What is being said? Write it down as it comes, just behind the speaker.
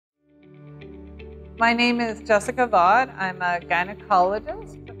My name is Jessica Vaught. I'm a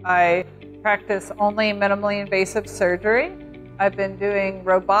gynecologist. I practice only minimally invasive surgery. I've been doing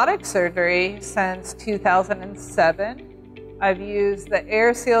robotic surgery since 2007. I've used the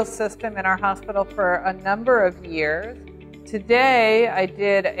AirSeal system in our hospital for a number of years. Today, I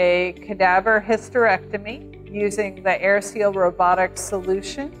did a cadaver hysterectomy using the AirSeal Robotic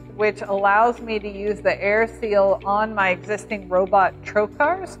Solution, which allows me to use the AirSeal on my existing robot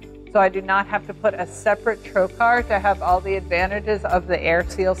trocars, so I do not have to put a separate trocar to have all the advantages of the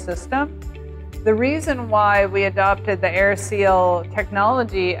AirSeal system. The reason why we adopted the AirSeal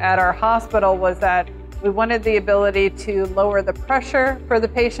technology at our hospital was that we wanted the ability to lower the pressure for the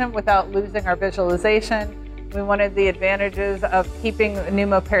patient without losing our visualization. We wanted the advantages of keeping the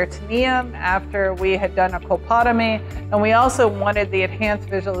pneumoperitoneum after we had done a colpotomy, and we also wanted the enhanced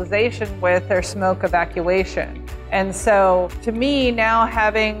visualization with their smoke evacuation. And so to me, now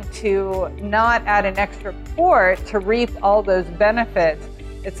having to not add an extra port to reap all those benefits,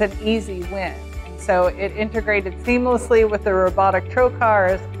 it's an easy win. And so it integrated seamlessly with the robotic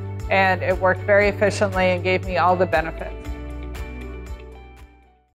trocars, and it worked very efficiently and gave me all the benefits.